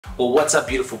Well, what's up,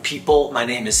 beautiful people? My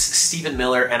name is Stephen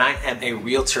Miller, and I am a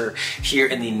realtor here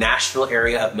in the Nashville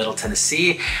area of Middle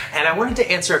Tennessee. And I wanted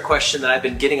to answer a question that I've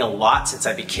been getting a lot since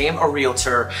I became a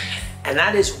realtor. And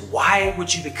that is, why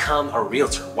would you become a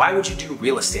realtor? Why would you do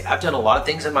real estate? I've done a lot of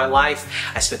things in my life.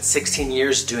 I spent 16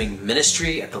 years doing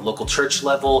ministry at the local church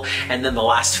level. And then the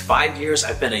last 5 years,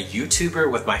 I've been a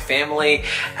YouTuber with my family.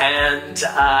 And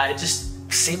it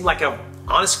just seemed like a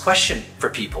honest question for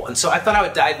people. And so I thought I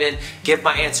would dive in, give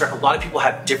my answer. A lot of people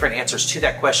have different answers to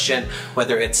that question,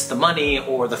 whether it's the money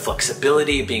or the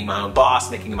flexibility, being my own boss,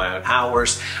 making my own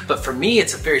hours. But for me,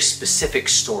 it's a very specific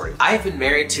story. I have been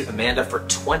married to Amanda for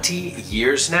 20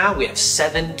 years now. We have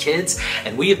 7 kids,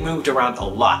 and we have moved around a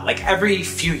lot. Like every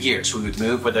few years we would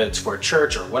move, whether it's for a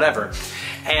church or whatever.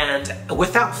 And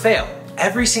without fail,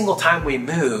 every single time we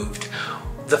moved,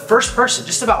 the first person,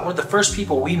 just about one of the first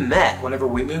people we met whenever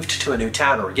we moved to a new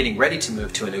town or were getting ready to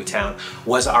move to a new town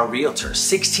was our realtor.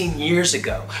 16 years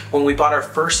ago, when we bought our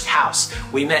first house,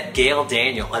 we met Gail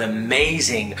Daniel, an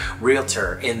amazing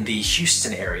realtor in the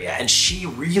Houston area. And she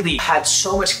really had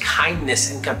so much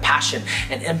kindness and compassion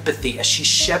and empathy as she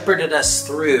shepherded us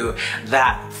through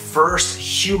that first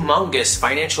humongous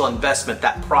financial investment,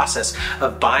 that process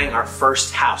of buying our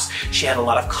first house. She had a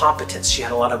lot of competence, she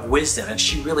had a lot of wisdom, and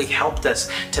she really helped us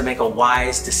to make a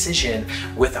wise decision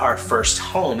with our first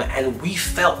home. And we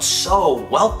felt so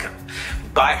welcome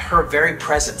by her very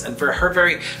presence and for her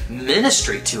very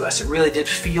ministry to us. It really did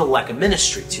feel like a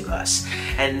ministry to us.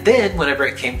 And then whenever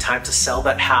it came time to sell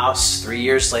that house 3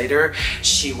 years later,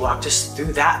 she walked us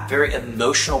through that very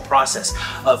emotional process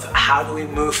of how do we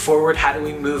move forward, how do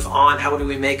we move on, how do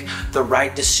we make the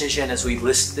right decision as we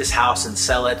list this house and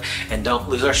sell it and don't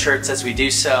lose our shirts as we do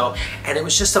so. And it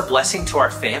was just a blessing to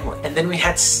our family. And then we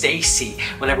had Stacy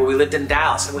whenever we lived in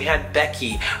Dallas, and we had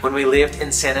Becky when we lived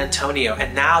in San Antonio.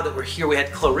 And now that we're here, we had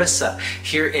Clarissa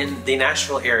here in the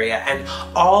Nashville area. And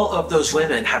all of those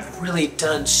women have really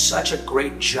done such a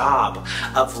great job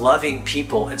of loving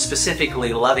people, and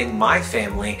specifically loving my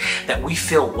family, that we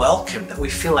feel welcome, that we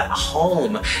feel at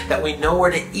home, that we know where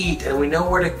to eat and we know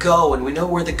where to go and we know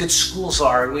where the good schools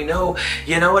are, and we know,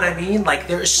 you know what I mean? Like,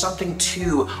 there is something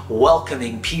to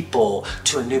welcoming people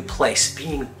to a new place,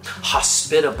 being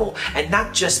hospitable, and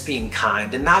not just being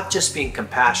kind and not just being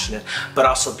compassionate, but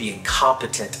also being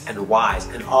competent and wise.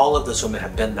 And all of those women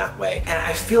have been that way. And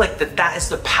I feel like that is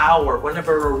the power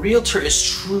whenever a realtor is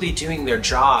truly doing their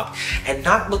job and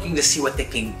not looking to see what they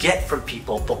can get from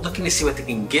people, but looking to see what they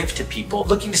can give to people,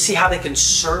 looking to see how they can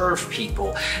serve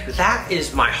people. That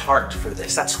is my heart for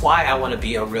this. That's why I want to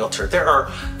be a realtor.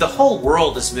 The whole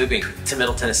world is moving to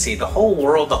Middle Tennessee. The whole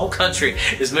world, the whole country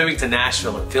is moving to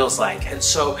Nashville, it feels like. And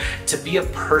so to be a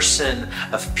person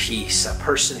of peace, a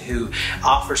person who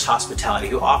offers hospitality,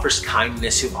 who offers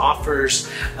kindness, who offers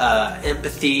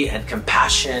empathy and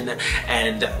compassion,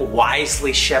 and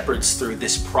wisely shepherds through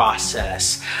this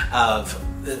process of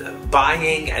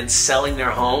buying and selling their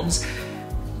homes,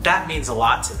 that means a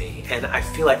lot to me. And I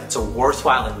feel like it's a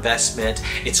worthwhile investment.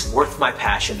 It's worth my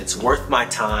passion. It's worth my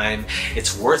time.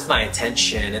 It's worth my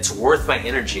attention. It's worth my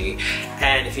energy.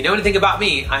 And if you know anything about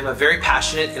me, I'm a very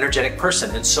passionate, energetic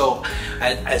person. And so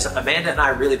as Amanda and I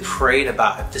really prayed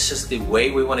about if this is the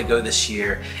way we want to go this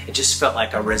year, it just felt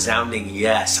like a resounding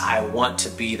yes. I want to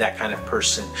be that kind of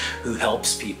person who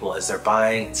helps people as they're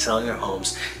buying and selling their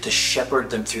homes, to shepherd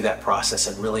them through that process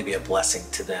and really be a blessing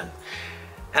to them.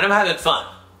 And I'm having fun.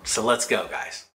 So let's go, guys.